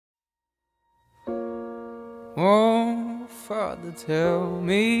Oh, Father, tell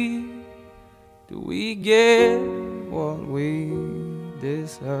me, do we get what we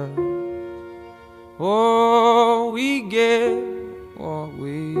deserve? Oh, we get what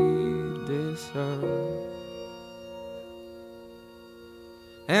we deserve.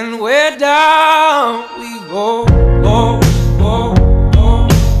 And where down we go, go, go, go,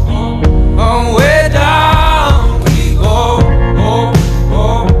 go. Oh, where down we go, go,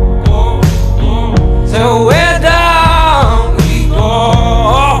 go, go, go. So where down we go,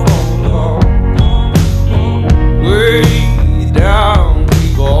 go, go, go. Way down we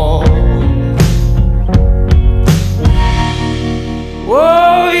go.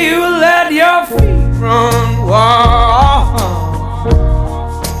 Oh, you let your feet run wild.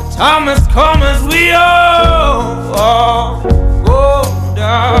 Time has come as we all go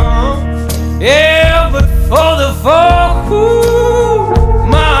down. Yeah, but for the fall,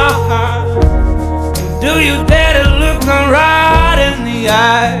 my heart, do you dare to look me right in the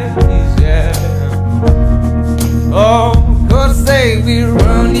eyes? Yeah. Oh, 'cause say we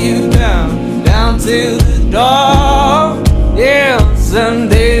run you down, down to the door. Yeah,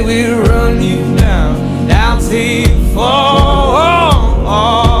 someday we run you down, down till you fall.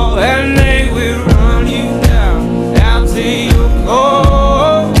 And they will run you down, down till you go.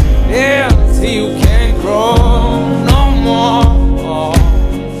 Yeah, till you can't grow no more.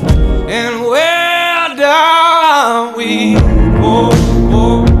 And where down we go, go,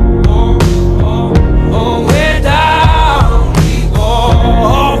 go, go. Oh, where down we go,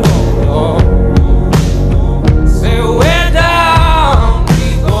 go, go. Say where down we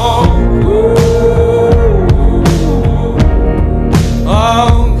go.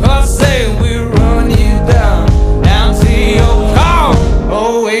 Oh,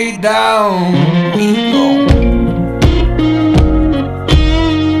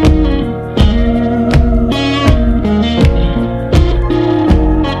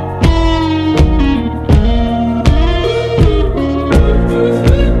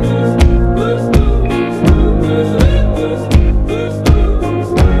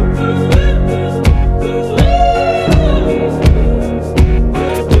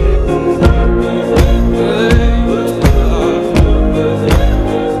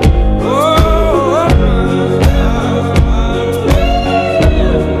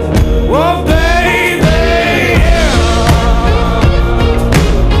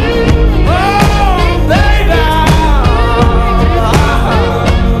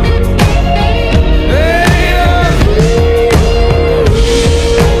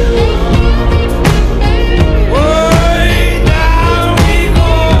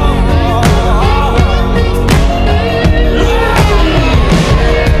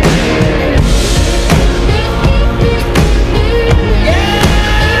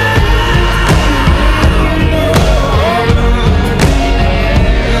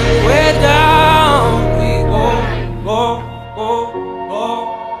 down we go.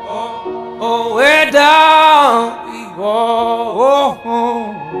 Oh, where down we go.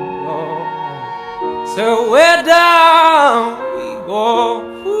 So where down we go.